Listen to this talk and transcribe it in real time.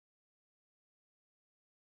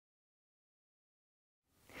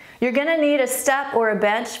You're gonna need a step or a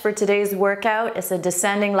bench for today's workout. It's a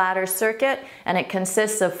descending ladder circuit and it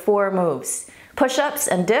consists of 4 moves. Push-ups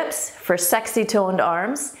and dips for sexy toned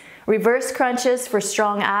arms, reverse crunches for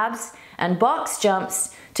strong abs, and box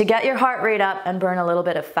jumps to get your heart rate up and burn a little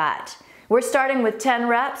bit of fat. We're starting with 10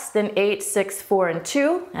 reps, then 8, 6, 4, and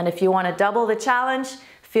 2. And if you wanna double the challenge,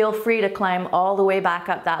 feel free to climb all the way back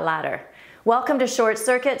up that ladder. Welcome to Short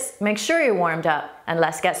Circuits. Make sure you're warmed up and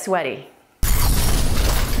let's get sweaty.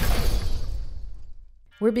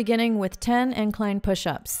 We're beginning with 10 incline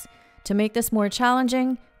push-ups. To make this more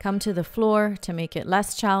challenging, come to the floor. To make it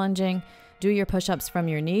less challenging, do your push-ups from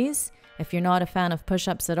your knees. If you're not a fan of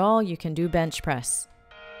push-ups at all, you can do bench press.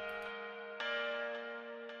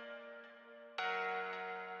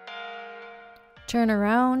 Turn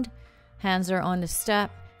around, hands are on the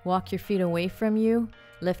step, walk your feet away from you,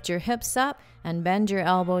 lift your hips up and bend your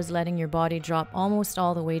elbows, letting your body drop almost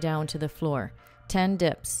all the way down to the floor. 10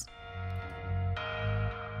 dips.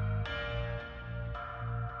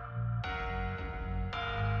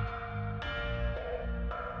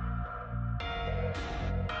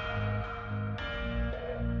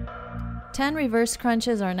 Ten reverse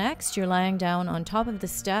crunches are next. You're lying down on top of the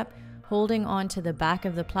step, holding onto the back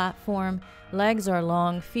of the platform. Legs are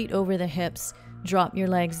long, feet over the hips. Drop your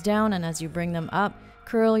legs down, and as you bring them up,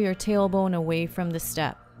 curl your tailbone away from the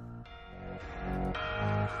step.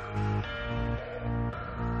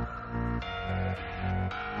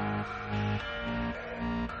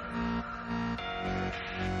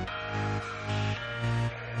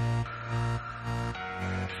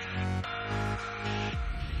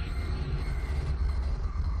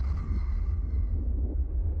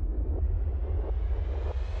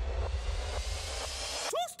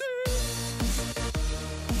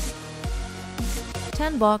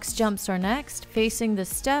 Ten box jumps are next. Facing the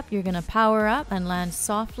step, you're going to power up and land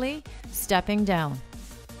softly, stepping down.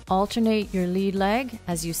 Alternate your lead leg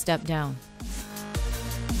as you step down.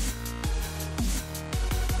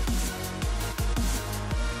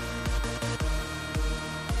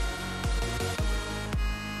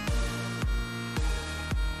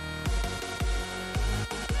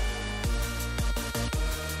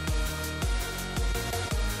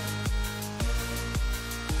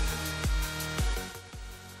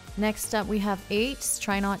 Next up we have 8s.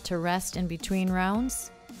 Try not to rest in between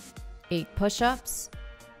rounds. 8 push-ups.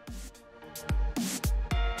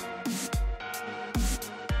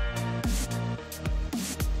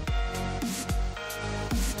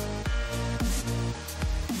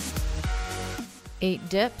 Eight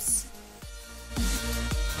dips.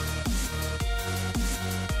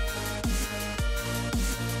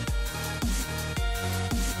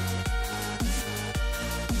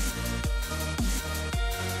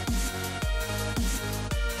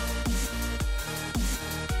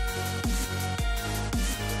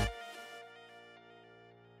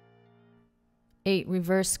 Eight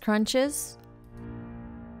reverse crunches.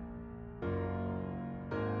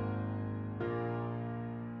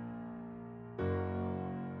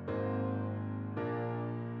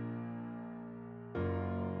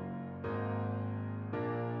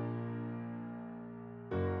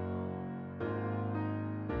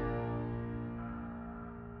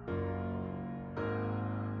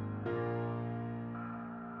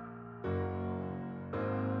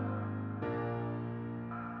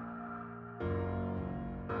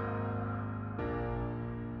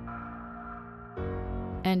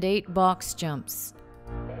 And 8 box jumps.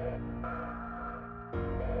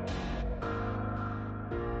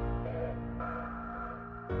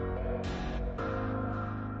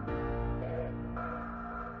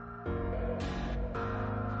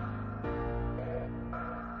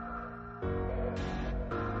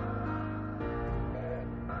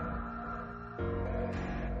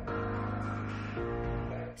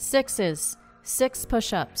 Sixes, 6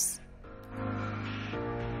 push-ups.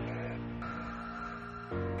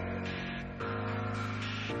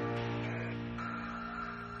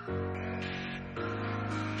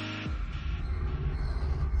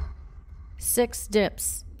 Six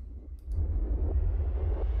dips.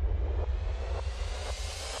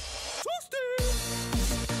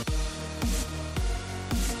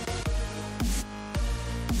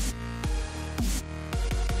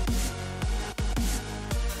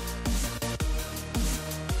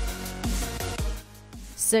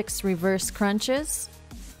 Six reverse crunches.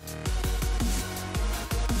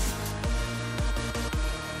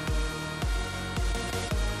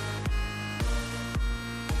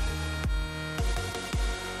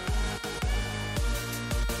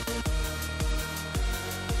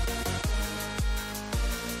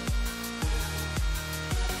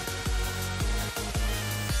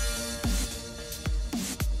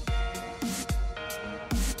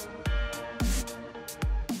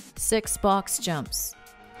 6 box jumps.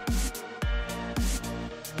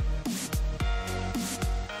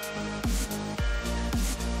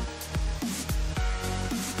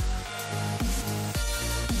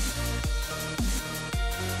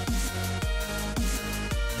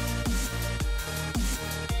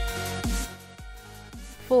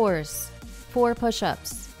 Fours, 4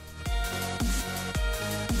 push-ups.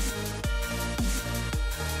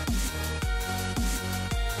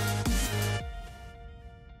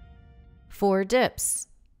 4 dips.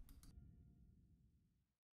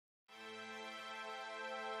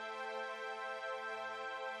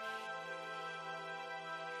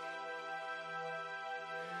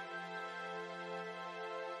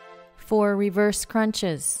 4 reverse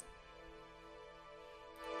crunches.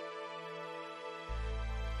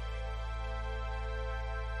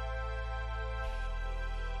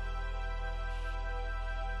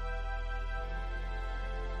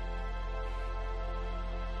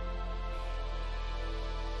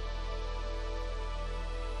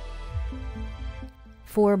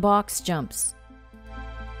 4 box jumps.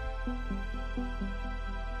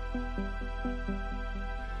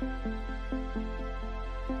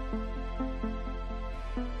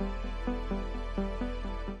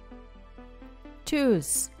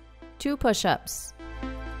 2s, 2 push-ups.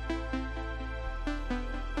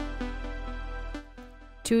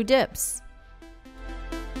 2 dips.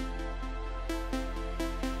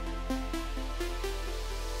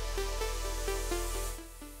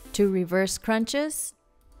 2 reverse crunches.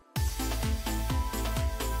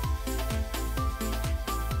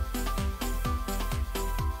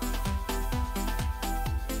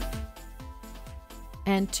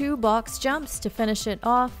 And 2 box jumps to finish it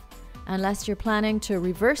off, unless you're planning to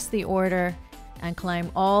reverse the order and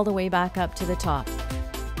climb all the way back up to the top.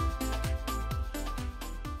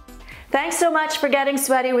 Thanks so much for getting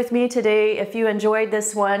sweaty with me today. If you enjoyed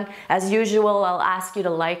this one, as usual, I'll ask you to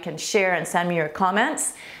like and share and send me your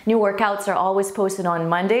comments. New workouts are always posted on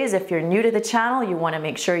Mondays. If you're new to the channel, you want to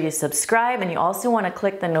make sure you subscribe, and you also want to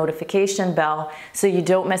click the notification bell so you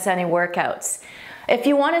don't miss any workouts. If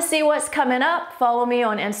you want to see what's coming up, follow me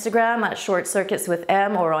on Instagram at shortcircuits with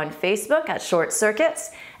M or on Facebook at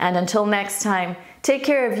shortcircuits. And until next time, take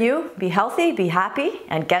care of you, be healthy, be happy,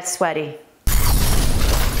 and get sweaty.